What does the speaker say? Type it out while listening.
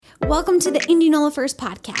Welcome to the Indianola First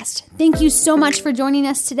podcast. Thank you so much for joining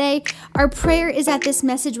us today. Our prayer is that this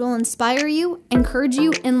message will inspire you, encourage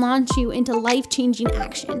you, and launch you into life-changing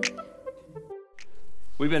action.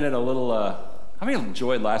 We've been in a little, how many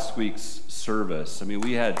enjoyed last week's service? I mean,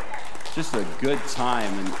 we had just a good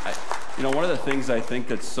time. And, one of the things I think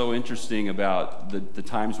that's so interesting about the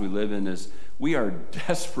times we live in is we are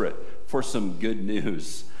desperate for some good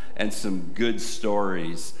news and some good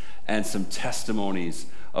stories and some testimonies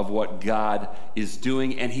of what God is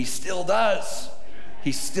doing, and He still does.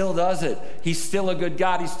 He still does it. He's still a good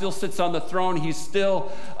God. He still sits on the throne. He's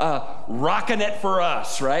still rocking it for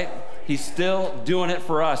us, right? He's still doing it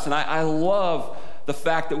for us. And I love the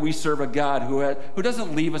fact that we serve a God who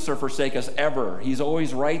doesn't leave us or forsake us ever. He's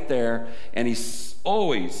always right there, and He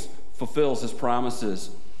always fulfills His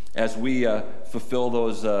promises as we fulfill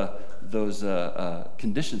those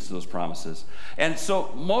conditions to those promises. And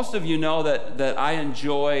so most of you know that I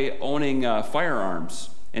enjoy owning firearms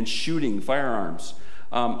and shooting firearms.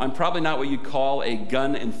 I'm probably not what you'd call a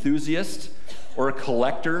gun enthusiast or a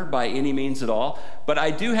collector by any means at all, but I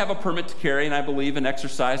do have a permit to carry, and I believe in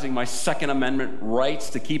exercising my Second Amendment rights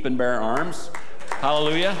to keep and bear arms.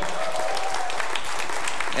 Hallelujah.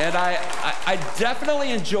 And I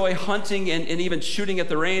definitely enjoy hunting and even shooting at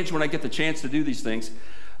the range when I get the chance to do these things.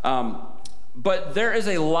 But there is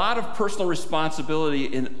a lot of personal responsibility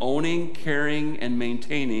in owning, carrying, and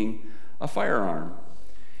maintaining a firearm.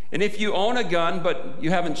 And if you own a gun, but you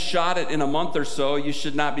haven't shot it in a month or so, you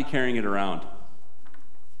should not be carrying it around.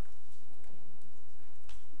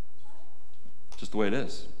 Just the way it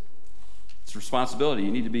is. It's a responsibility.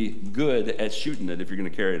 You need to be good at shooting it if you're going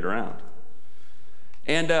to carry it around.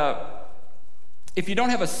 And if you don't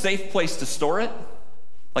have a safe place to store it,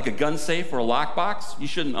 like a gun safe or a lockbox, you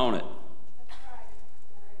shouldn't own it.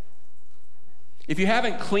 If you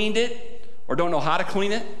haven't cleaned it or don't know how to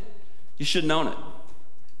clean it, you shouldn't own it.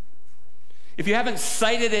 If you haven't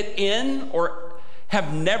sighted it in or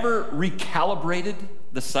have never recalibrated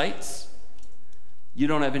the sights, you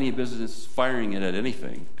don't have any business firing it at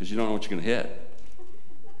anything because you don't know what you're going to hit.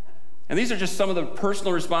 And these are just some of the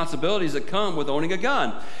personal responsibilities that come with owning a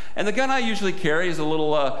gun. And the gun I usually carry is a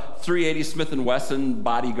little .380 Smith & Wesson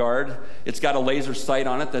Bodyguard. It's got a laser sight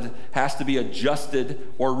on it that has to be adjusted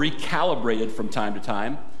or recalibrated from time to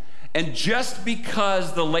time. And just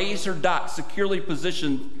because the laser dot securely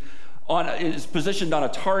positioned on a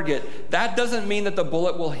target, that doesn't mean that the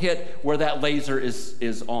bullet will hit where that laser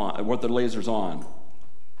is on, where the laser's on.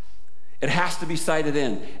 It has to be sighted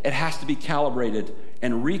in. It has to be calibrated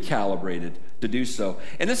and recalibrated to do so.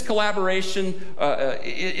 And this collaboration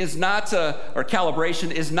is not, or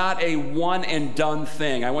calibration is not a one and done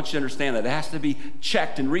thing. I want you to understand that. It has to be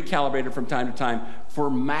checked and recalibrated from time to time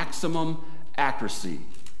for maximum accuracy.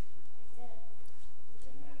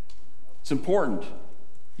 It's important.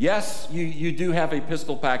 Yes, you do have a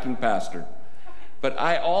pistol packing pastor, but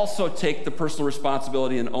I also take the personal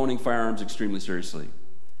responsibility in owning firearms extremely seriously.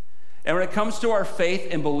 And when it comes to our faith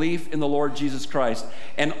and belief in the Lord Jesus Christ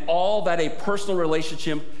and all that a personal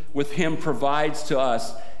relationship with Him provides to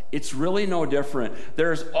us, it's really no different.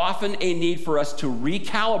 There's often a need for us to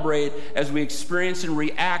recalibrate as we experience and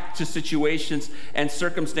react to situations and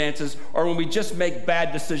circumstances, or when we just make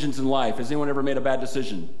bad decisions in life. Has anyone ever made a bad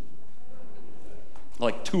decision?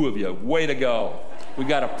 Like two of you. Way to go. We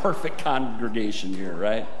got a perfect congregation here,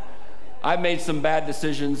 right? I've made some bad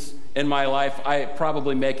decisions in my life. I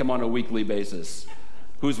probably make them on a weekly basis.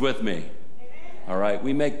 Who's with me? All right,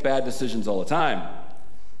 we make bad decisions all the time.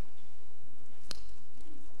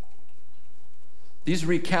 These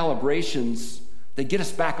recalibrations, they get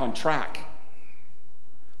us back on track.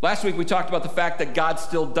 Last week we talked about the fact that God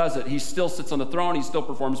still does it. He still sits on the throne. He still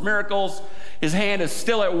performs miracles. His hand is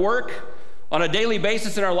still at work on a daily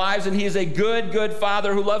basis in our lives, and He is a good, good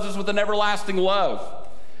Father who loves us with an everlasting love.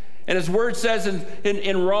 And His word says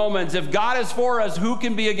in Romans, if God is for us, who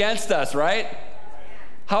can be against us, right?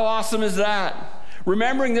 How awesome is that?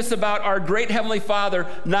 Remembering this about our great Heavenly Father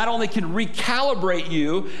not only can recalibrate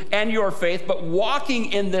you and your faith, but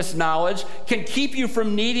walking in this knowledge can keep you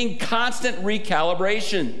from needing constant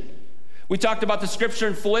recalibration. We talked about the scripture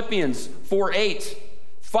in Philippians 4:8.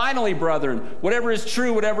 Finally, brethren, whatever is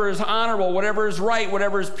true, whatever is honorable, whatever is right,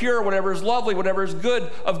 whatever is pure, whatever is lovely, whatever is good,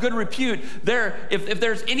 of good repute, if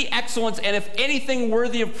there's any excellence and if anything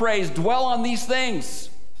worthy of praise, dwell on these things.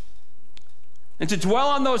 And to dwell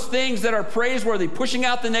on those things that are praiseworthy, pushing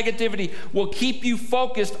out the negativity, will keep you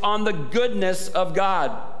focused on the goodness of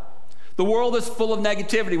God. The world is full of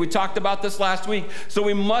negativity. We talked about this last week. So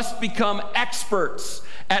we must become experts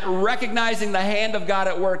at recognizing the hand of God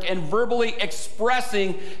at work and verbally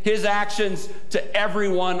expressing his actions to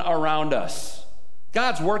everyone around us.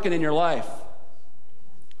 God's working in your life.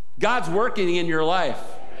 God's working in your life.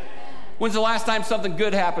 When's the last time something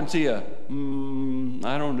good happened to you?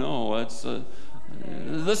 I don't know. It's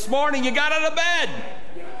this morning you got out of bed.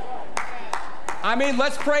 I mean,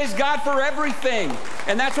 let's praise God for everything.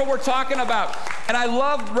 And that's what we're talking about. And I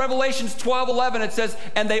love Revelations 12:11. It says,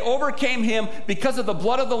 and they overcame him because of the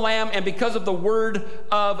blood of the Lamb and because of the word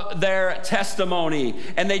of their testimony.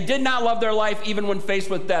 And they did not love their life even when faced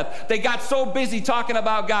with death. They got so busy talking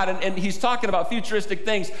about God, and he's talking about futuristic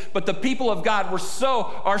things. But the people of God are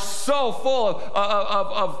so full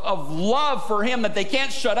of love for him that they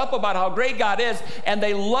can't shut up about how great God is. And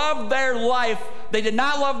they loved their life. They did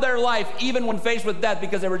not love their life even when faced with death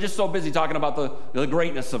because they were just so busy talking about the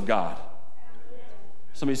greatness of God.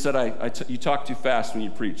 Somebody said, you talk too fast when you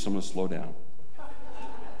preach, so I'm going to slow down.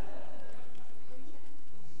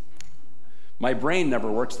 My brain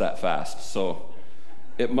never works that fast, so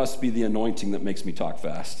it must be the anointing that makes me talk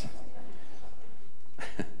fast.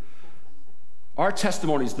 Our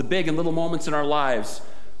testimonies, the big and little moments in our lives,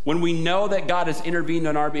 when we know that God has intervened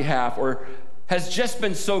on our behalf or has just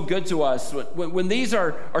been so good to us, when these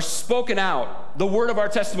are spoken out, the word of our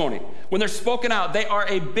testimony, when they're spoken out, they are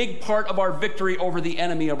a big part of our victory over the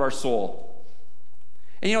enemy of our soul.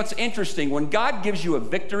 And you know, it's interesting, when God gives you a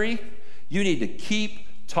victory, you need to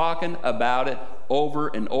keep talking about it over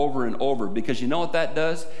and over and over, because you know what that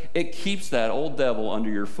does? It keeps that old devil under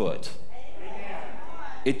your foot.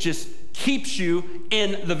 It just keeps you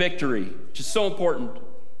in the victory, which is so important.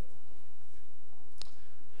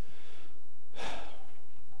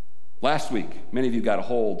 Last week, many of you got a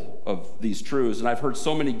hold of these truths, and I've heard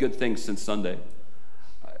so many good things since Sunday.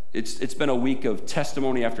 It's been a week of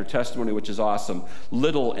testimony after testimony, which is awesome.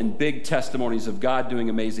 Little and big testimonies of God doing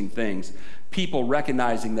amazing things. People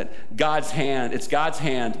recognizing that it's God's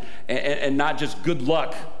hand and not just good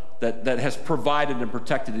luck that has provided and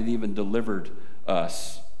protected and even delivered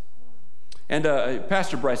us. And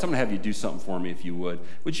Pastor Bryce, I'm going to have you do something for me if you would.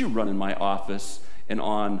 Would you run in my office, and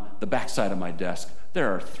on the backside of my desk,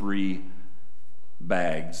 there are 3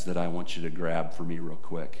 bags that I want you to grab for me real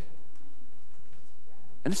quick.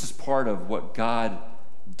 And this is part of what God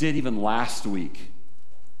did even last week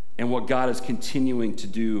and what God is continuing to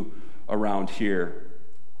do around here.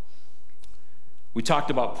 We talked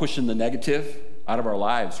about pushing the negative out of our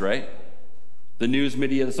lives, right? The news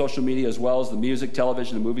media, the social media, as well as the music,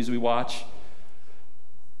 television, the movies we watch.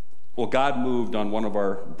 Well, God moved on one of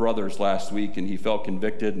our brothers last week, and he felt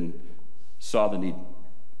convicted and saw the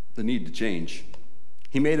need to change.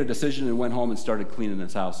 He made a decision and went home and started cleaning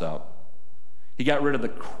his house out. He got rid of the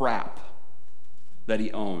crap that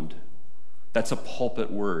he owned. That's a pulpit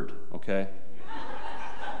word, okay?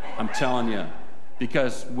 I'm telling you.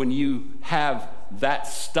 Because when you have that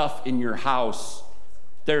stuff in your house,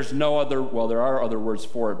 there's no other, well, there are other words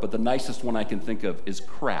for it, but the nicest one I can think of is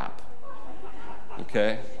crap,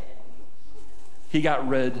 okay? He got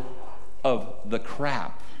rid of the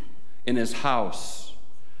crap in his house,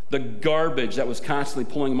 the garbage that was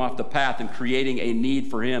constantly pulling him off the path and creating a need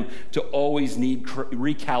for him to always need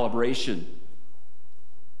recalibration.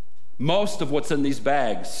 Most of what's in these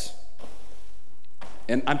bags,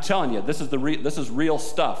 and I'm telling you, this is real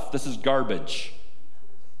stuff. This is garbage.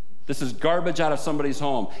 This is garbage out of somebody's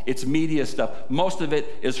home. It's media stuff. Most of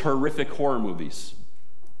it is horrific horror movies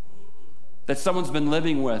that someone's been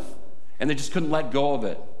living with, and they just couldn't let go of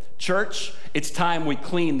it. Church, it's time we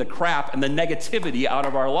clean the crap and the negativity out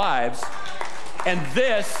of our lives. And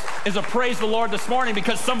this is a praise the Lord this morning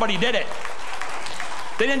because somebody did it.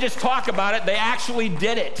 They didn't just talk about it, they actually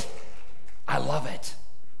did it. I love it.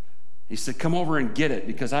 He said, come over and get it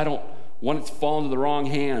because I don't want it to fall into the wrong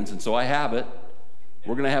hands. And so I have it.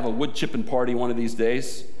 We're going to have a wood chipping party one of these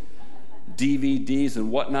days. DVDs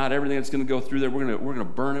and whatnot, everything that's going to go through there, we're going to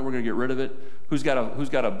burn it. We're going to get rid of it. Who's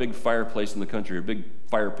got a big fireplace in the country, a big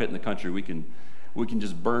fire pit in the country? We can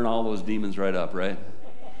just burn all those demons right up, right?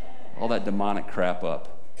 All that demonic crap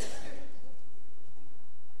up.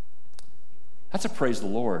 That's a praise the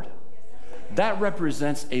Lord. That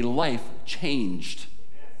represents a life changed.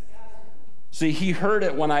 See, he heard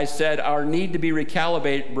it when I said our need to be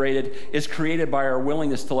recalibrated is created by our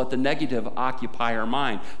willingness to let the negative occupy our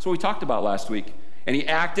mind. That's what we talked about last week. And he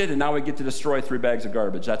acted, and now we get to destroy 3 bags of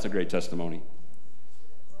garbage. That's a great testimony.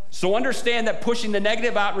 So understand that pushing the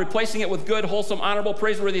negative out, replacing it with good, wholesome, honorable,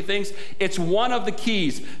 praiseworthy things, it's one of the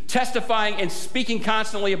keys. Testifying and speaking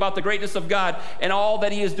constantly about the greatness of God and all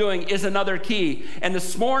that he is doing is another key. And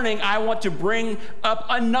this morning, I want to bring up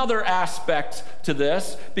another aspect to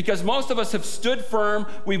this, because most of us have stood firm,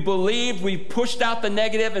 we've believed, we've pushed out the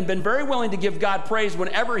negative and been very willing to give God praise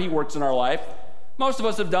whenever he works in our life. Most of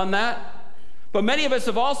us have done that. But many of us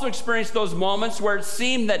have also experienced those moments where it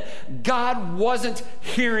seemed that God wasn't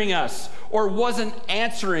hearing us or wasn't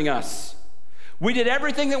answering us. We did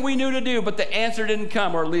everything that we knew to do, but the answer didn't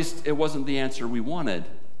come, or at least it wasn't the answer we wanted.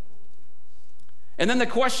 And then the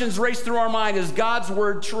questions race through our mind: is God's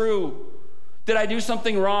word true? Did I do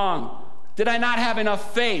something wrong? Did I not have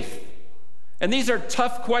enough faith? And these are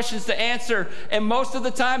tough questions to answer, and most of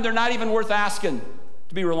the time they're not even worth asking,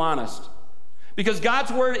 to be real honest. Because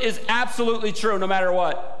God's word is absolutely true no matter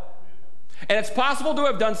what. And it's possible to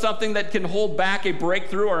have done something that can hold back a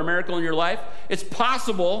breakthrough or a miracle in your life. It's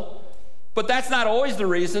possible, but that's not always the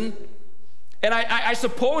reason. And I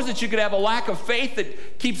suppose that you could have a lack of faith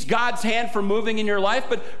that keeps God's hand from moving in your life,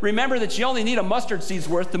 but remember that you only need a mustard seed's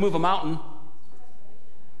worth to move a mountain.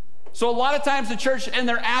 So a lot of times the church, and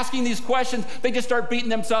they're asking these questions, they just start beating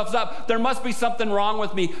themselves up. There must be something wrong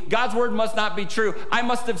with me. God's word must not be true. I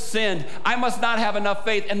must have sinned. I must not have enough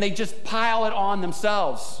faith. And they just pile it on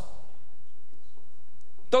themselves.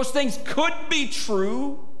 Those things could be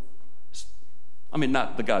true. I mean,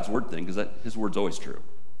 not the God's word thing, because his word's always true.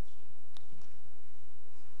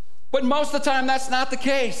 But most of the time, that's not the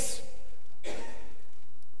case.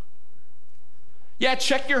 Yeah,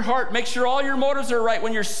 check your heart. Make sure all your motives are right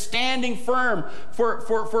when you're standing firm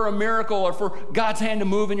for a miracle or for God's hand to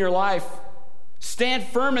move in your life. Stand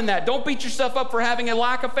firm in that. Don't beat yourself up for having a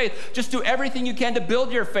lack of faith. Just do everything you can to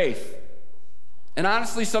build your faith. And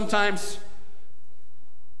honestly, sometimes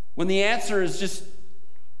when the answer is just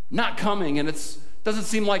not coming and it doesn't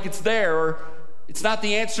seem like it's there, or it's not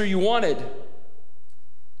the answer you wanted,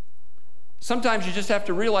 sometimes you just have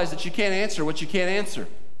to realize that you can't answer what you can't answer.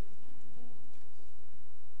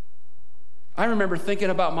 I remember thinking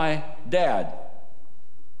about my dad,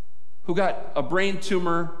 who got a brain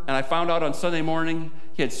tumor, and I found out on Sunday morning.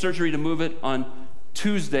 He had surgery to move it on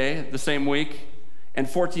Tuesday the same week, and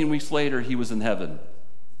 14 weeks later, he was in heaven.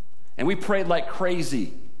 And we prayed like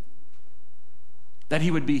crazy that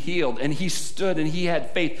he would be healed, and he stood and he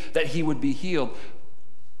had faith that he would be healed,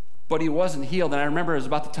 but he wasn't healed. And I remember it was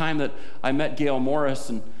about the time that I met Gail Morris,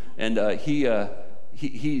 and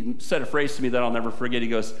he said a phrase to me that I'll never forget. He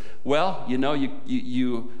goes, well, you know,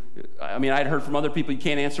 I mean, I'd heard from other people, you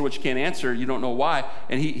can't answer what you can't answer. You don't know why.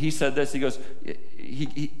 And he said this. He goes,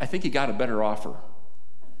 I think he got a better offer.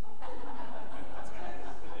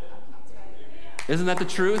 Isn't that the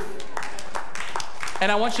truth?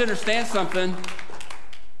 And I want you to understand something.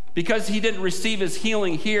 Because he didn't receive his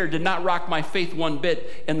healing here did not rock my faith one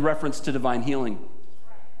bit in reference to divine healing.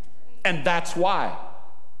 And that's why.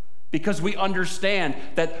 Because we understand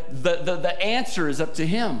that the answer is up to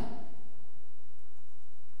him.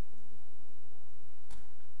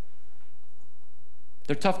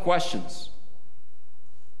 They're tough questions.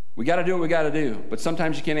 We got to do what we got to do, but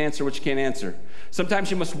sometimes you can't answer what you can't answer.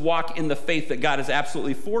 Sometimes you must walk in the faith that God is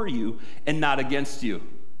absolutely for you and not against you.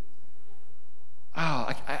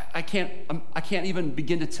 I can't even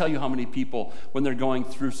begin to tell you how many people, when they're going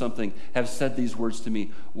through something, have said these words to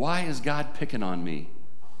me. Why is God picking on me?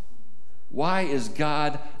 Why is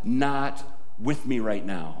God not with me right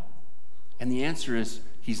now? And the answer is,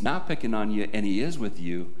 he's not picking on you, and he is with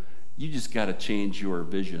you. You just got to change your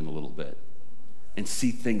vision a little bit and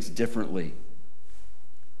see things differently.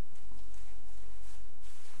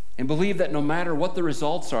 And believe that no matter what the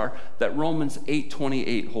results are, that Romans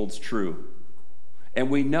 8:28 holds true. And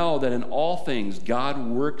we know that in all things, God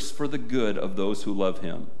works for the good of those who love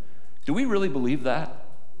him. Do we really believe that?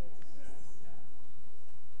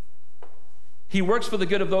 He works for the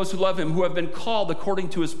good of those who love him, who have been called according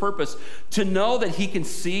to his purpose. To know that he can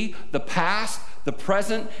see the past, the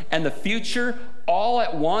present, and the future all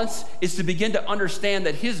at once is to begin to understand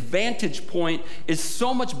that his vantage point is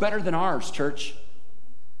so much better than ours, church.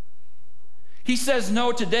 He says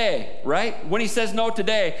no today, right? When he says no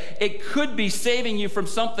today, it could be saving you from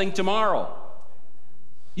something tomorrow.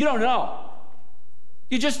 You don't know.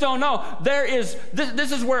 You just don't know.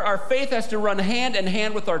 This is where our faith has to run hand in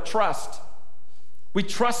hand with our trust. We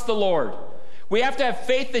trust the Lord. We have to have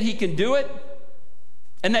faith that he can do it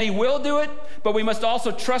and that he will do it, but we must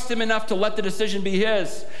also trust him enough to let the decision be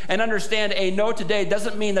his and understand a no today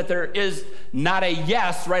doesn't mean that there is not a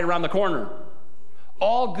yes right around the corner.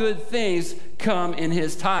 All good things come in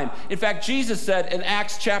his time. In fact, Jesus said in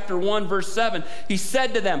Acts chapter 1, verse 7, he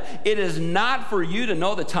said to them, "It is not for you to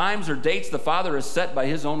know the times or dates the Father has set by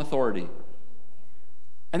his own authority."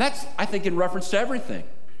 And that's, I think, in reference to everything.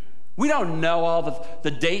 We don't know all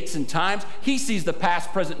the dates and times. He sees the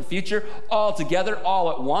past, present, and future all together, all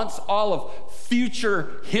at once, all of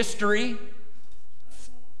future history,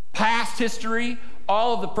 past history,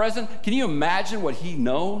 all of the present. Can you imagine what he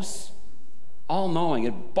knows? All knowing.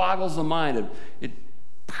 It boggles the mind. A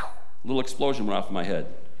little explosion went off in my head.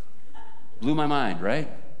 Blew my mind, right?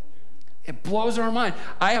 It blows our mind.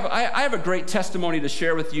 I have a great testimony to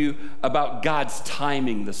share with you about God's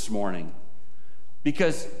timing this morning.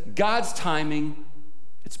 Because God's timing,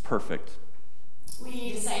 it's perfect.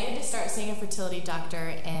 We decided to start seeing a fertility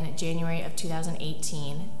doctor in January of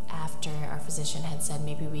 2018 after our physician had said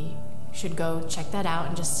maybe we should go check that out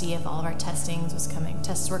and just see if all of our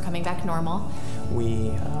tests were coming back normal.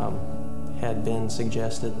 We had been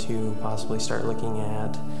suggested to possibly start looking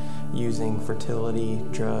at using fertility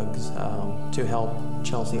drugs to help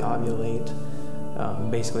Chelsea ovulate,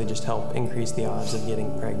 basically just help increase the odds of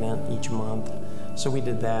getting pregnant each month. So we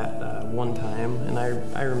did that one time, and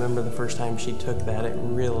I remember the first time she took that, it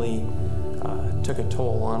really took a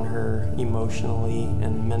toll on her emotionally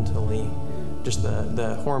and mentally. Just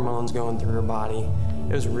the hormones going through her body.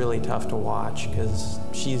 It was really tough to watch because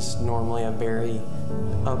she's normally a very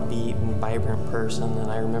upbeat and vibrant person,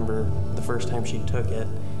 and I remember the first time she took it,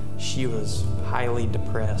 she was highly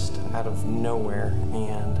depressed out of nowhere,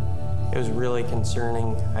 and it was really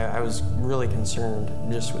concerning. I was really concerned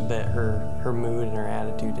just that her mood and her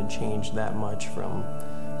attitude had changed that much from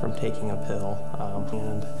taking a pill.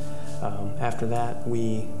 After that,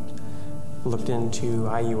 we looked into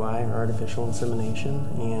IUI, or artificial insemination,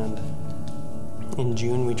 and in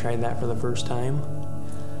June we tried that for the first time,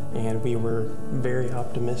 and we were very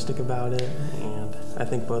optimistic about it, and I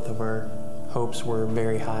think both of our hopes were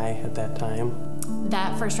very high at that time.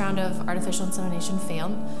 That first round of artificial insemination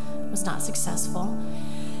failed, was not successful.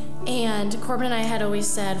 And Corbin and I had always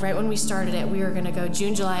said, right when we started it, we were going to go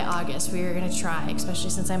June, July, August. We were going to try,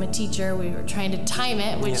 especially since I'm a teacher. We were trying to time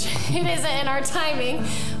it, which it isn't in our timing.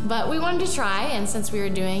 But we wanted to try, and since we were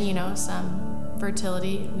doing, some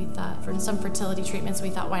fertility, we thought, for some fertility treatments,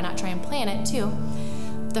 we thought, why not try and plan it too?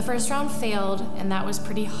 The first round failed, and that was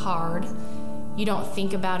pretty hard. You don't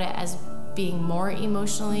think about it as being more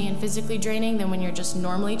emotionally and physically draining than when you're just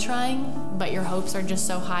normally trying, but your hopes are just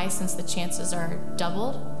so high since the chances are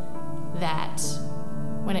doubled, that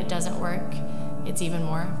when it doesn't work, it's even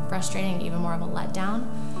more frustrating, even more of a letdown.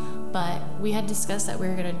 But we had discussed that we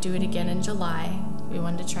were going to do it again in July. We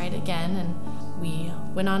wanted to try it again, and we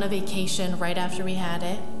went on a vacation right after we had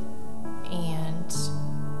it and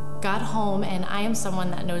got home, and I am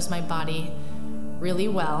someone that knows my body really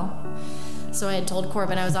well. So I had told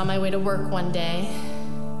Corbin I was on my way to work one day,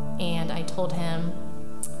 and I told him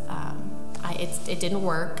it didn't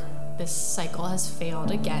work. This cycle has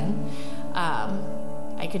failed again.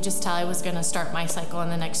 I could just tell I was going to start my cycle in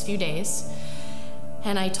the next few days.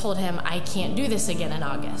 And I told him I can't do this again in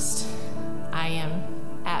August. I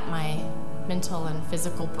am at my mental and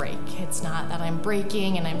physical break. It's not that I'm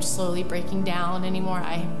breaking and I'm slowly breaking down anymore.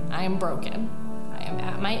 I am broken. I am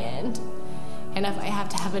at my end. And if I have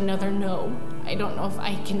to have another no, I don't know if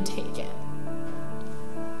I can take it.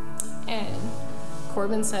 And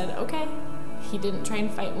Corbin said, okay. He didn't try and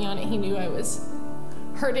fight me on it. He knew I was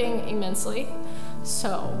hurting immensely,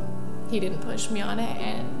 so he didn't push me on it.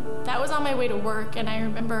 And that was on my way to work, and I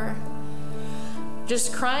remember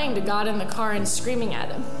just crying to God in the car and screaming at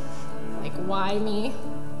him. Like, why me?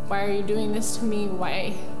 Why are you doing this to me?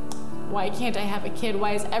 Why can't I have a kid?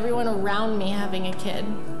 Why is everyone around me having a kid?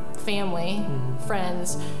 Family,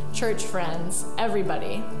 friends, church friends,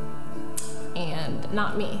 everybody, and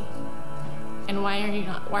not me. And why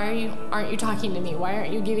aren't you talking to me? Why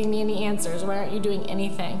aren't you giving me any answers? Why aren't you doing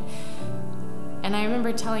anything? And I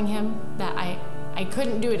remember telling him that I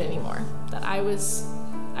couldn't do it anymore, that I was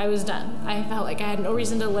done. I felt like I had no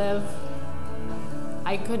reason to live.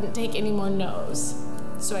 I couldn't take any more no's.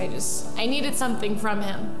 So I needed something from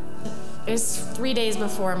him. It was 3 days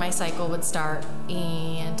before my cycle would start,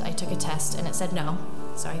 and I took a test and it said no.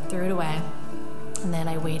 So I threw it away, and then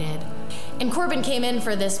I waited. And Corbin came in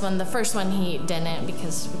for this one. The first one he didn't,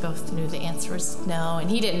 because we both knew the answer was no, and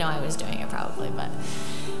he didn't know I was doing it probably, but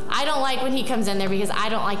I don't like when he comes in there because I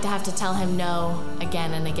don't like to have to tell him no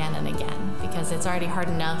again and again and again, because it's already hard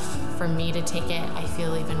enough for me to take it. I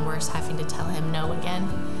feel even worse having to tell him no again.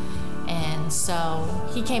 And so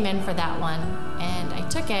he came in for that one, and I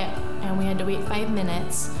took it, and we had to wait 5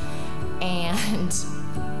 minutes, and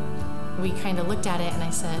we kind of looked at it and I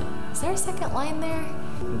said, is there a second line there?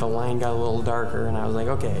 The line got a little darker and I was like,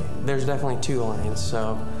 okay, there's definitely 2 lines.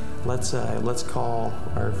 So let's call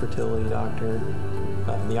our fertility doctor,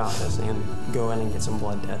 the office, and go in and get some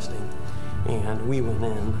blood testing. And we went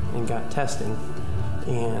in and got testing,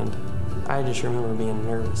 and I just remember being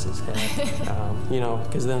nervous as heck,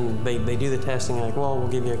 because then they do the testing and like, well, we'll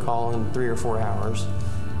give you a call in 3 or 4 hours.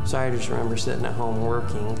 So I just remember sitting at home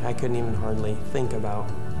working. I couldn't even hardly think about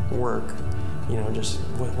work, just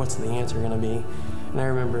what's the answer going to be. And I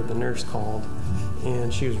remember the nurse called,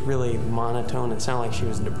 and she was really monotone. It sounded like she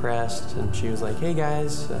was depressed, and she was like, hey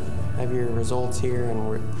guys, I have your results here.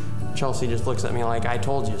 And Chelsea just looks at me like, I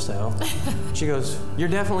told you so. She goes, you're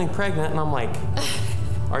definitely pregnant. And I'm like,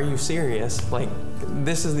 are you serious? Like,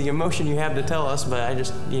 this is the emotion you have to tell us. But I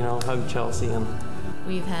just, hugged Chelsea. And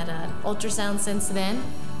we've had an ultrasound since then,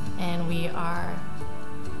 and we are,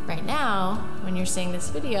 right now, when you're seeing this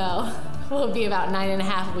video, we'll be about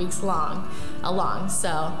 9.5 weeks along.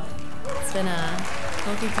 So it's been a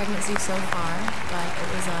healthy pregnancy so far, but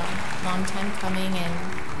it was a long time coming,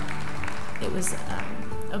 and it was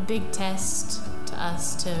a big test to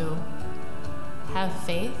us to have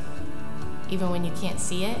faith, even when you can't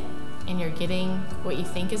see it and you're getting what you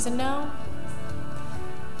think is a no.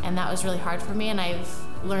 And that was really hard for me, and I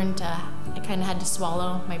kind of had to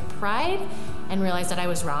swallow my pride and realize that I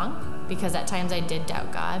was wrong, because at times I did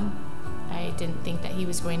doubt God. I didn't think that he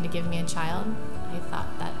was going to give me a child. I thought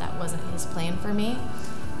that wasn't his plan for me.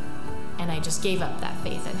 And I just gave up that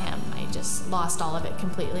faith in him. I just lost all of it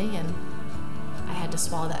completely, and I had to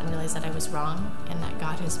swallow that and realize that I was wrong, and that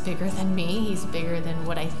God is bigger than me. He's bigger than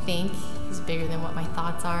what I think. He's bigger than what my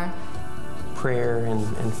thoughts are. Prayer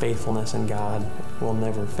and faithfulness in God will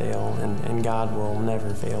never fail, and God will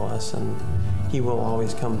never fail us, and he will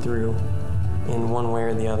always come through in one way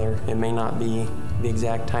or the other. It may not be the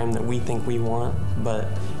exact time that we think we want, but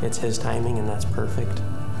it's his timing, and that's perfect.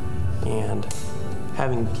 And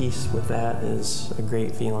having peace with that is a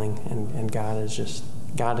great feeling, and God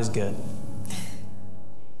is good.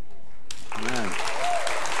 Amen.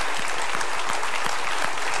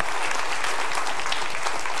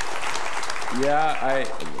 Yeah,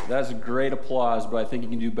 that's a great applause, but I think you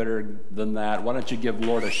can do better than that. Why don't you give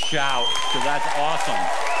Lord a shout, because that's awesome.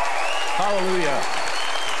 Hallelujah.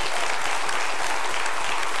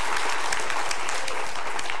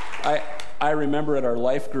 I remember at our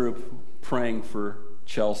life group praying for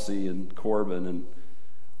Chelsea and Corbin, and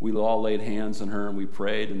we all laid hands on her and we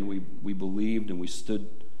prayed and we believed and we stood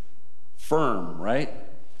firm, right?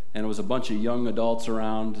 And it was a bunch of young adults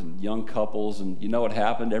around and young couples, and you know what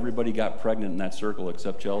happened? Everybody got pregnant in that circle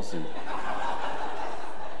except Chelsea.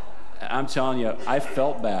 I'm telling you, I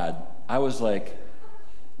felt bad. I was like,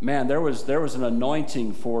 man, there was an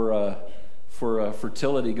anointing for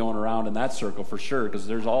fertility going around in that circle for sure, because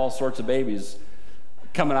there's all sorts of babies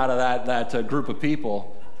coming out of that group of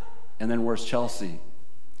people. And then where's Chelsea?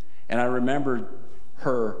 And I remembered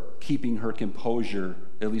her keeping her composure,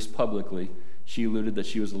 at least publicly. She alluded that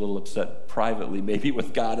she was a little upset privately, maybe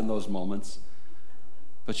with God in those moments.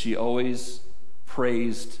 But she always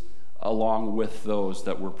praised along with those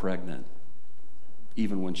that were pregnant,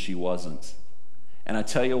 even when she wasn't. And I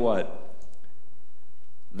tell you what,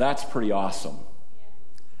 that's pretty awesome.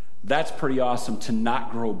 That's pretty awesome, to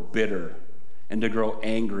not grow bitter and to grow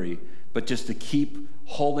angry, but just to keep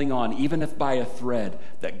holding on, even if by a thread,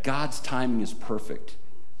 that God's timing is perfect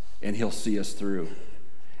and he'll see us through.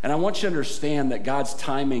 And I want you to understand that God's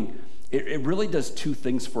timing, it really does 2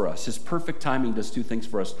 things for us. His perfect timing does 2 things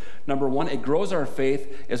for us. Number 1, it grows our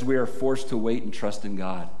faith as we are forced to wait and trust in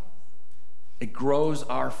God. It grows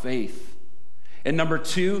our faith. And number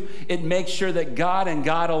 2, it makes sure that God and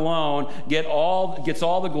God alone gets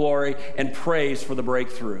all the glory and praise for the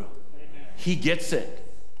breakthrough. Amen. He gets it.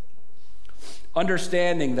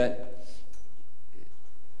 Understanding that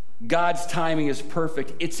God's timing is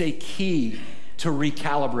perfect, it's a key to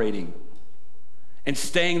recalibrating and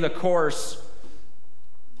staying the course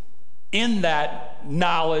in that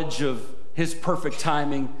knowledge of his perfect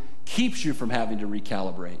timing keeps you from having to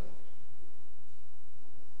recalibrate.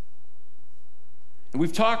 And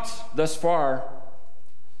we've talked thus far,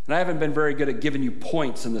 and I haven't been very good at giving you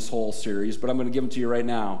points in this whole series, but I'm going to give them to you right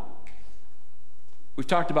now. We've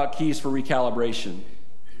talked about keys for recalibration,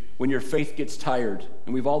 when your faith gets tired,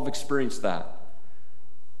 and we've all experienced that.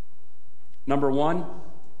 Number 1,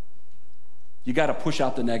 you got to push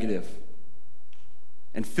out the negative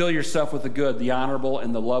and fill yourself with the good, the honorable,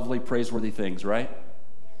 and the lovely, praiseworthy things, right?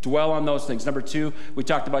 Dwell on those things. Number 2, we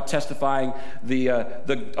talked about testifying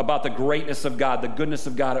about the greatness of God, the goodness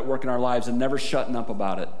of God at work in our lives, and never shutting up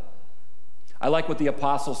about it. I like what the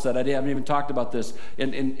apostles said. I haven't even talked about this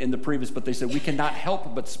in the previous, but they said we cannot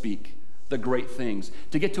help but speak the great things.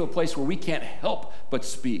 To get to a place where we can't help but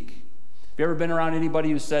speak. Have you ever been around anybody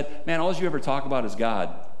who said, man, all you ever talk about is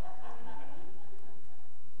God?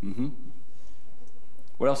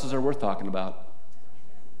 What else is there worth talking about?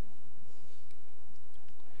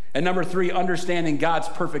 And number 3, understanding God's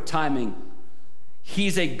perfect timing.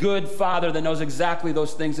 He's a good Father that knows exactly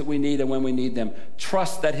those things that we need and when we need them.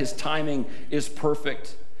 Trust that his timing is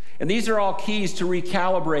perfect. And these are all keys to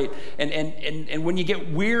recalibrate. And when you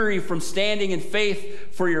get weary from standing in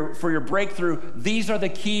faith for your breakthrough, these are the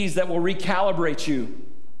keys that will recalibrate you.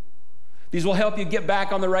 These will help you get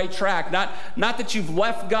back on the right track. Not that you've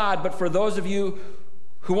left God, but for those of you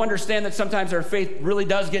who understand that sometimes our faith really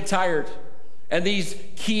does get tired. And these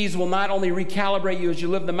keys will not only recalibrate you as you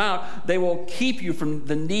live them out, they will keep you from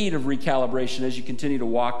the need of recalibration as you continue to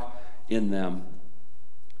walk in them.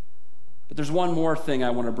 But there's one more thing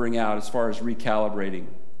I want to bring out as far as recalibrating.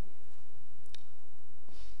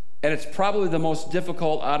 And it's probably the most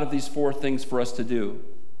difficult out of these 4 things for us to do.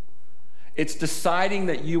 It's deciding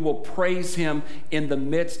that you will praise him in the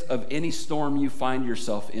midst of any storm you find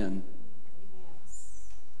yourself in.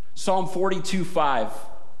 Psalm 42:5.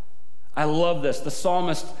 I love this. The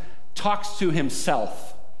psalmist talks to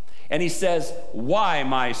himself, and he says, "Why,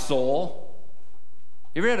 my soul?"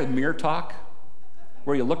 You ever had a mirror talk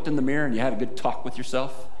where you looked in the mirror and you had a good talk with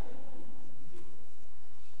yourself?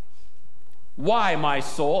 "Why, my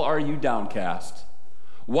soul, are you downcast?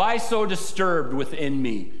 Why so disturbed within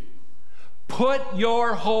me? Put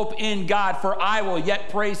your hope in God, for I will yet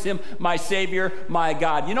praise him, my Savior, my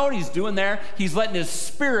God." You know what he's doing there? He's letting his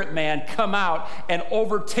spirit man come out and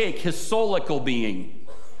overtake his soulical being.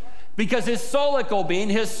 Because his soulical being,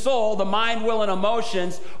 his soul, the mind, will, and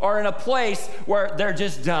emotions are in a place where they're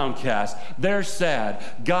just downcast. They're sad.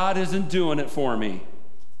 God isn't doing it for me.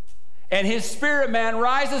 And his spirit man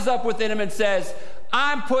rises up within him and says,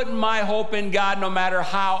 I'm putting my hope in God no matter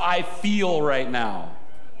how I feel right now.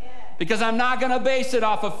 Because I'm not going to base it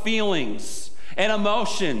off of feelings and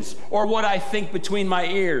emotions or what I think between my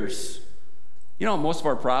ears. You know, most of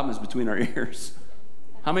our problem is between our ears.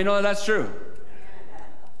 How many know that that's true?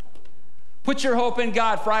 Put your hope in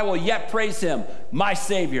God, for I will yet praise him, my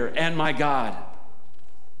Savior and my God.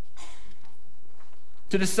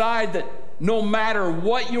 To decide that no matter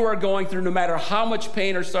what you are going through, no matter how much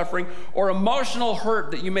pain or suffering or emotional hurt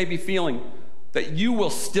that you may be feeling, that you will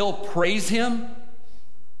still praise him.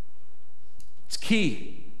 It's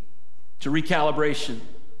key to recalibration.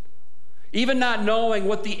 Even not knowing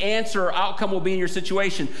what the answer or outcome will be in your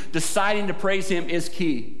situation, deciding to praise him is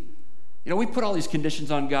key. You know, we put all these conditions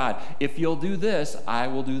on God. If you'll do this, I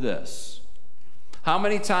will do this. How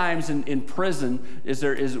many times in prison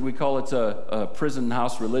we call it a prison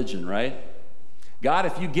house religion, right? God,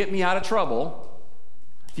 if you get me out of trouble,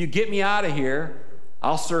 if you get me out of here,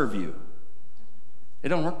 I'll serve you. It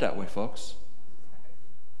don't work that way, folks.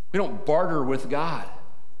 We don't barter with God.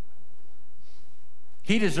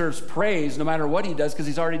 He deserves praise no matter what he does because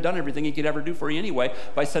he's already done everything he could ever do for you anyway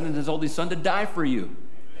by sending his only son to die for you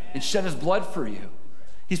and shed his blood for you.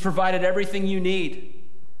 He's provided everything you need.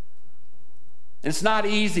 And it's not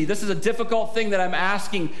easy. This is a difficult thing that I'm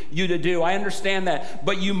asking you to do. I understand that.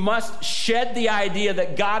 But you must shed the idea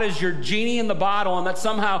that God is your genie in the bottle and that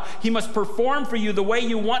somehow he must perform for you the way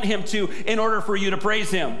you want him to in order for you to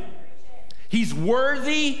praise him. He's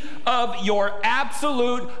worthy of your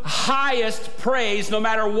absolute highest praise no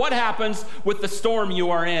matter what happens with the storm you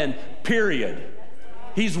are in, period.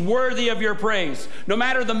 He's worthy of your praise. No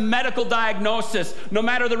matter the medical diagnosis, no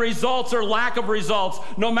matter the results or lack of results,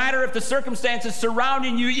 no matter if the circumstances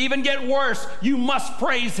surrounding you even get worse, you must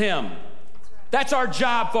praise him. That's our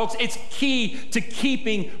job, folks. It's key to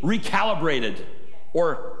keeping recalibrated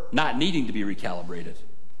or not needing to be recalibrated.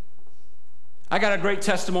 I got a great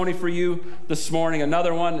testimony for you this morning,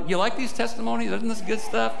 another one. You like these testimonies? Isn't this good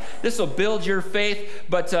stuff? This will build your faith.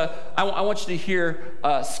 But I want you to hear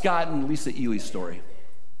Scott and Lisa Ely's story.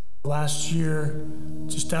 Last year,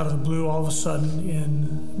 just out of the blue, all of a sudden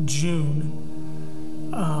in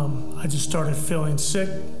June, I just started feeling sick,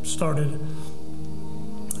 started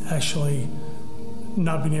actually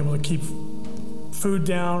not being able to keep food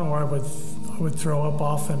down, or I would throw up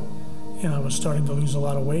often, and I was starting to lose a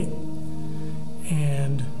lot of weight.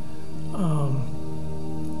 And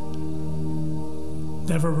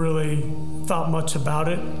never really thought much about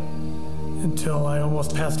it until I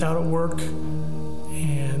almost passed out at work.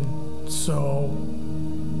 And so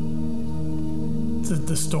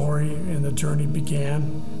the story and the journey began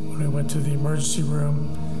when we went to the emergency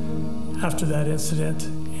room after that incident,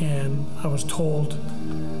 and I was told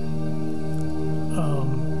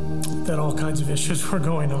that all kinds of issues were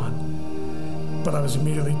going on. But I was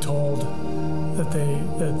immediately told that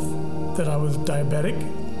I was diabetic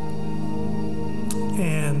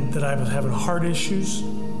and that I was having heart issues,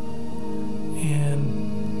 and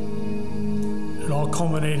it all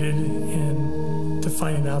culminated into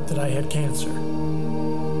finding out that I had cancer.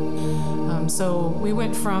 So we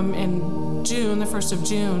went from in June, the 1st of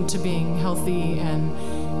June, to being healthy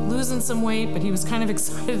and losing some weight, but he was kind of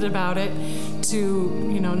excited about it, to,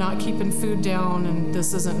 not keeping food down and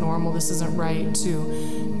this isn't normal, this isn't right,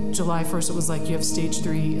 to July 1st, it was like you have stage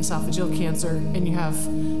 3 esophageal cancer and you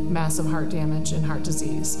have massive heart damage and heart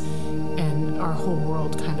disease. And our whole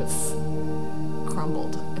world kind of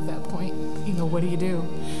crumbled at that point. What do you do?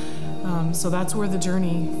 So that's where the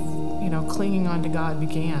journey, clinging on to God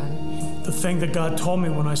began. The thing that God told me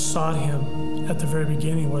when I sought him at the very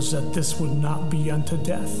beginning was that this would not be unto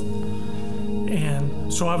death.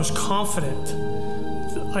 And so I was confident.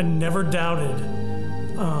 I never doubted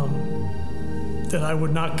that I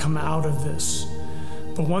would not come out of this.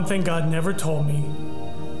 But one thing God never told me,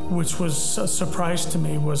 which was a surprise to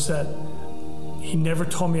me, was that he never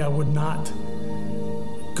told me I would not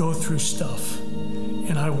go through stuff.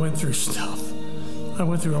 And I went through stuff. I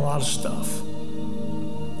went through a lot of stuff.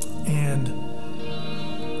 And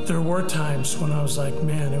there were times when I was like,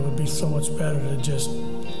 man, it would be so much better to just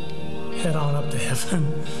head on up to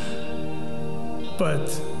heaven. But,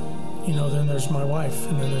 then there's my wife,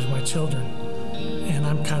 and then there's my children. And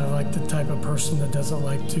I'm kind of like the type of person that doesn't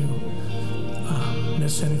like to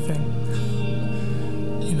miss anything.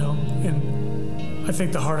 And I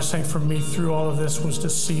think the hardest thing for me through all of this was to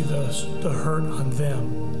see the hurt on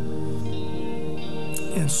them.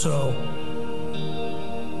 And so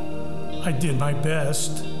I did my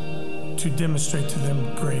best to demonstrate to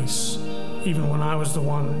them grace. Even when I was the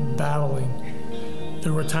one battling,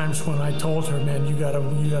 there were times when I told her, man, you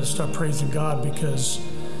gotta start praising God, because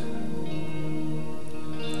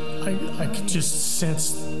I could just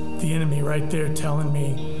sense the enemy right there telling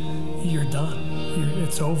me, you're done,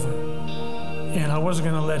 it's over. And I wasn't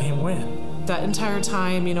gonna let him win. That entire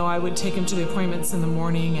time, I would take him to the appointments in the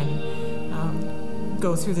morning and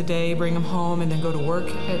go through the day, bring him home, and then go to work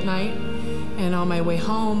at night. And on my way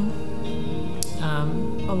home,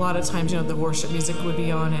 a lot of times, the worship music would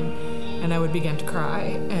be on, and I would begin to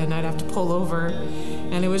cry, and I'd have to pull over.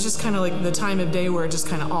 And it was just kind of like the time of day where it just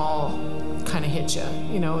kind of all kind of hit you.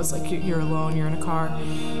 It's like you're alone, you're in a car.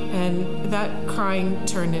 And that crying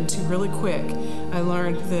turned into really quick. I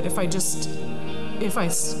learned that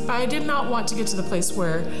I did not want to get to the place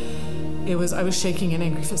where I was shaking an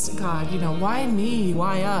angry fist at God. Why me?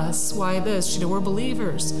 Why us? Why this? We're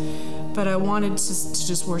believers. But I wanted to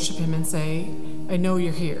just worship him and say, I know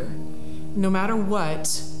you're here. No matter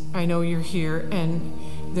what, I know you're here, and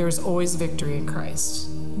there's always victory in Christ,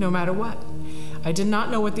 no matter what. I did not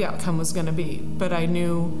know what the outcome was going to be, but I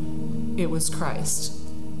knew it was Christ.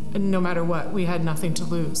 And no matter what, we had nothing to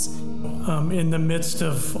lose. In the midst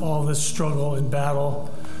of all this struggle and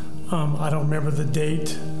battle, I don't remember the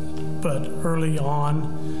date, but early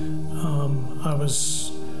on, I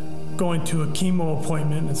was going to a chemo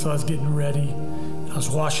appointment, and so I was getting ready. I was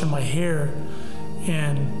washing my hair,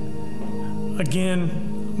 and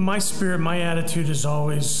again, my spirit, my attitude is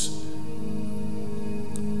always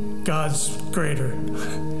God's greater.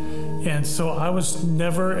 And so I was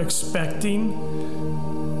never expecting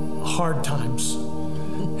hard times.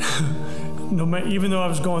 No matter, even though I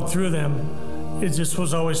was going through them, it just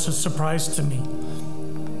was always a surprise to me.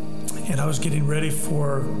 And I was getting ready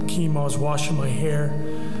for chemo. I was washing my hair,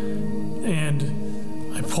 and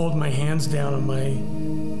I pulled my hands down, and my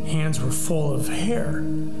hands were full of hair.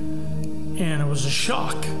 And it was a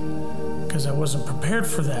shock, because I wasn't prepared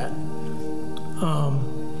for that.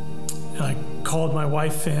 And I called my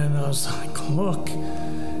wife in, and I was like, look.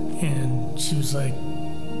 And she was like,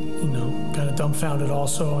 kind of dumbfounded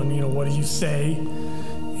also, and, what do you say?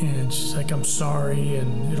 And she's like, I'm sorry,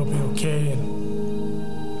 and it'll be okay.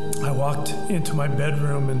 And I walked into my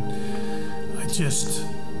bedroom, and I just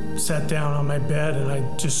sat down on my bed, and I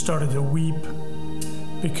just started to weep,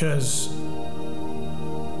 because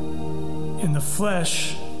in the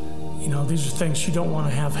flesh, these are things you don't want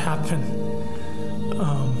to have happen.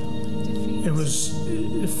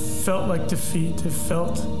 It felt like defeat. It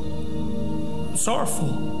felt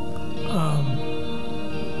sorrowful.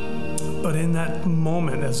 But in that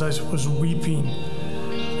moment, as I was weeping,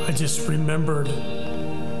 I just remembered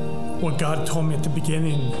what God told me at the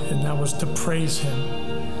beginning, and that was to praise him.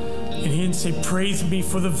 And he didn't say, praise me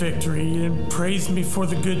for the victory. He didn't praise me for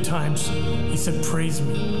the good times. He said, praise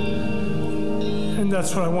me. And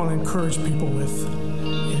that's what I want to encourage people with,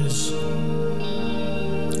 is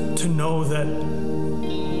to know that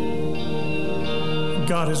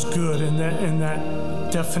God is good, and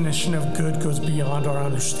that definition of good goes beyond our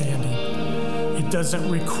understanding. It doesn't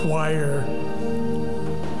require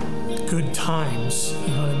good times, you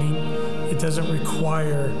know what I mean? It doesn't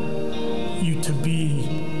require you to be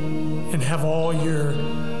and have all your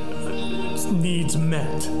needs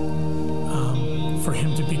met for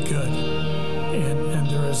him to be good. And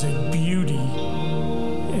there is a beauty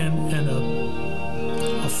and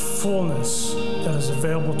a fullness that is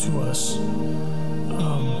available to us.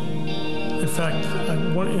 In fact,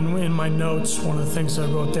 in my notes, one of the things I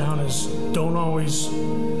wrote down is don't always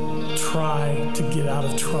try to get out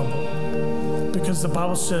of trouble, because the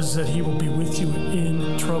Bible says that he will be with you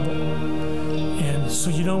in trouble. And so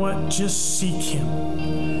you know what? Just seek him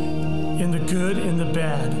in the good, in the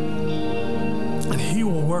bad, and he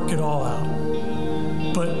will work it all out.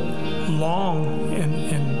 But long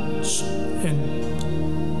and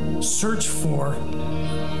search for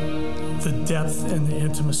the depth and the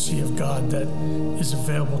intimacy of God that is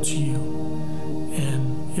available to you,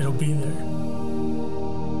 and it'll be there.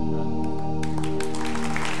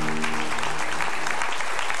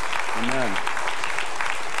 Amen.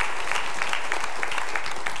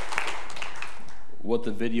 What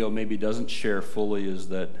the video maybe doesn't share fully is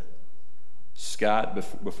that Scott,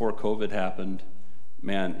 before COVID happened,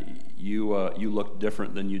 man, you looked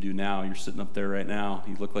different than you do now. You're sitting up there right now.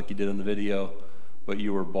 You look like you did in the video, but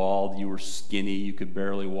you were bald, you were skinny, you could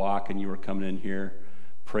barely walk, and you were coming in here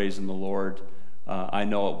praising the Lord. I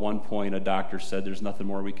know at one point a doctor said, there's nothing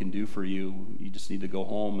more we can do for you. You just need to go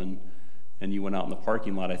home. And you went out in the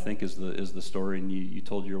parking lot, I think is the story, and you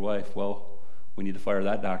told your wife, well, we need to fire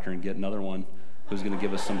that doctor and get another one who's going to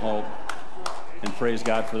give us some hope. And praise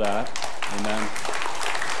God for that. Amen.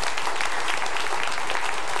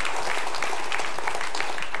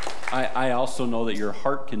 I also know that your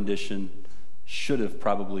heart condition should have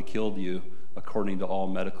probably killed you, according to all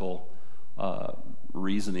medical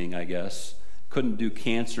reasoning, I guess. Couldn't do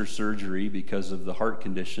cancer surgery because of the heart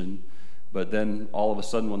condition, but then all of a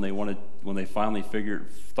sudden, when they finally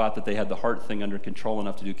thought that they had the heart thing under control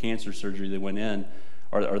enough to do cancer surgery, they went in,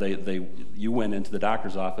 you went into the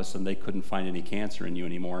doctor's office, and they couldn't find any cancer in you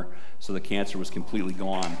anymore. So the cancer was completely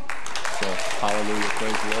gone. So hallelujah,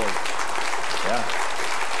 praise the Lord. Yeah.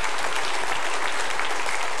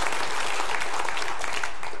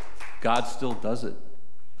 God still does it.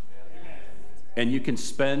 And you can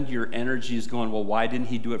spend your energies going, well, why didn't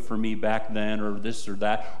he do it for me back then, or this or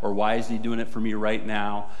that, or why is he doing it for me right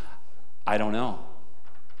now? I don't know.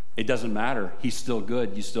 It doesn't matter. He's still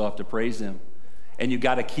good. You still have to praise him. And you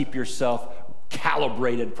got to keep yourself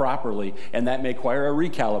calibrated properly, and that may require a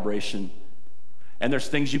recalibration. And there's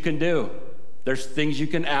things you can do. There's things you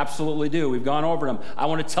can absolutely do. We've gone over them. I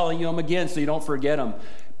want to tell you them again so you don't forget them.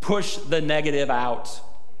 Push the negative out.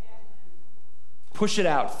 Push it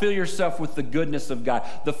out. Fill yourself with the goodness of God.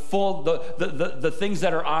 The things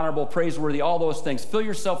that are honorable, praiseworthy, all those things. Fill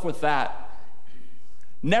yourself with that.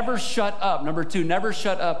 Never shut up. Number 2, never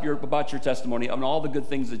shut up about your testimony on all the good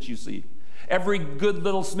things that you see. Every good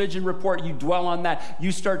little smidgen report, you dwell on that.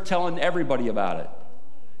 You start telling everybody about it.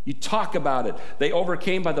 You talk about it. They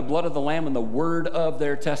overcame by the blood of the Lamb and the word of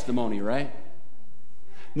their testimony, right?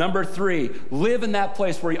 Number 3, live in that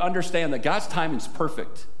place where you understand that God's timing is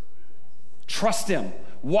perfect. Trust him.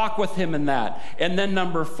 Walk with him in that. And then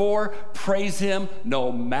number 4, praise him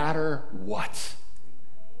no matter what.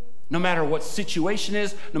 No matter what situation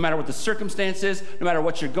is, no matter what the circumstance is, no matter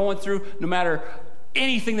what you're going through, no matter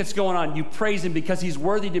anything that's going on, you praise him because he's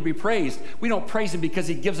worthy to be praised. We don't praise him because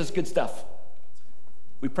he gives us good stuff.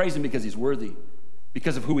 We praise him because he's worthy,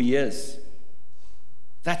 because of who he is.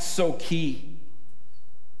 That's so key.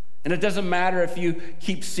 And it doesn't matter if you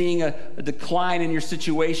keep seeing a decline in your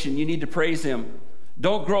situation. You need to praise him.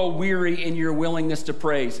 Don't grow weary in your willingness to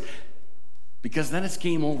praise, because then it's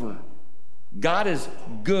game over. God is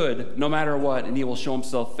good no matter what, and he will show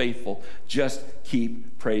himself faithful. Just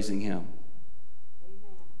keep praising him.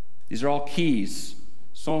 Amen. These are all keys.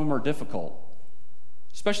 Some of them are difficult,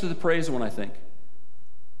 especially the praise one, I think.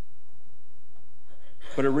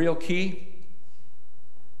 But a real key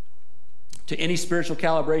to any spiritual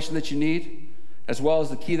calibration that you need, as well as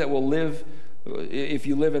the key that will live, if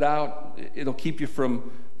you live it out, it'll keep you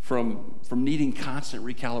from needing constant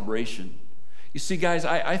recalibration. You see, guys,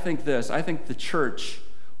 I think this. I think the church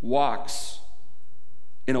walks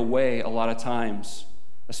in a way a lot of times,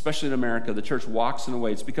 especially in America, the church walks in a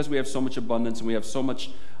way. It's because we have so much abundance and we have so much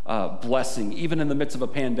blessing, even in the midst of a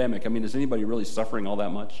pandemic. I mean, is anybody really suffering all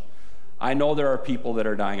that much? I know there are people that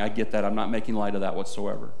are dying. I get that. I'm not making light of that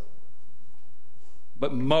whatsoever.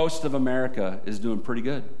 But most of America is doing pretty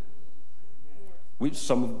good.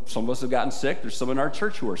 Some of us have gotten sick. There's some in our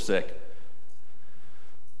church who are sick.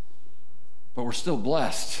 But we're still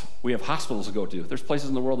blessed. We have hospitals to go to. There's places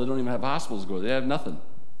in the world that don't even have hospitals to go to. They have nothing.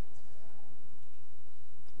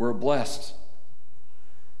 We're blessed.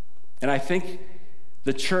 And I think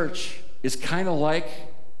the church is kind of like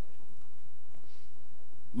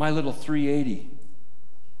my little 380.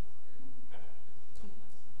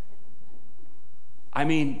 I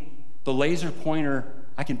mean, the laser pointer,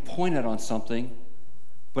 I can point it on something,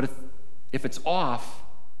 but if it's off,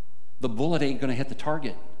 the bullet ain't going to hit the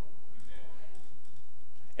target.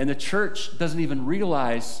 And the church doesn't even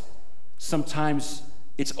realize sometimes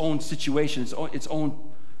its own situation, its own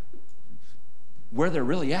where they're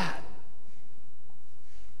really at.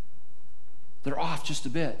 They're off just a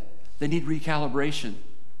bit. They need recalibration.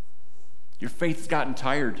 Your faith's gotten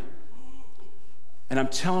tired. And I'm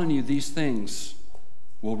telling you, these things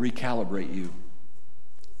will recalibrate you.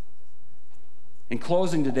 In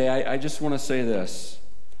closing today, I just want to say this.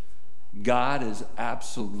 God is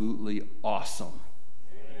absolutely awesome.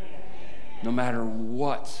 No matter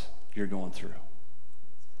what you're going through.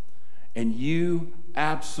 And you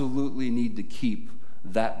absolutely need to keep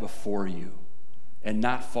that before you and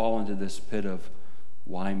not fall into this pit of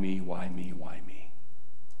why me, why me, why me.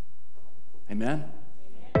 Amen?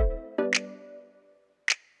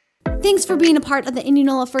 Thanks for being a part of the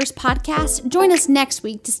Indianola First podcast. Join us next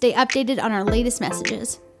week to stay updated on our latest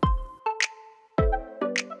messages.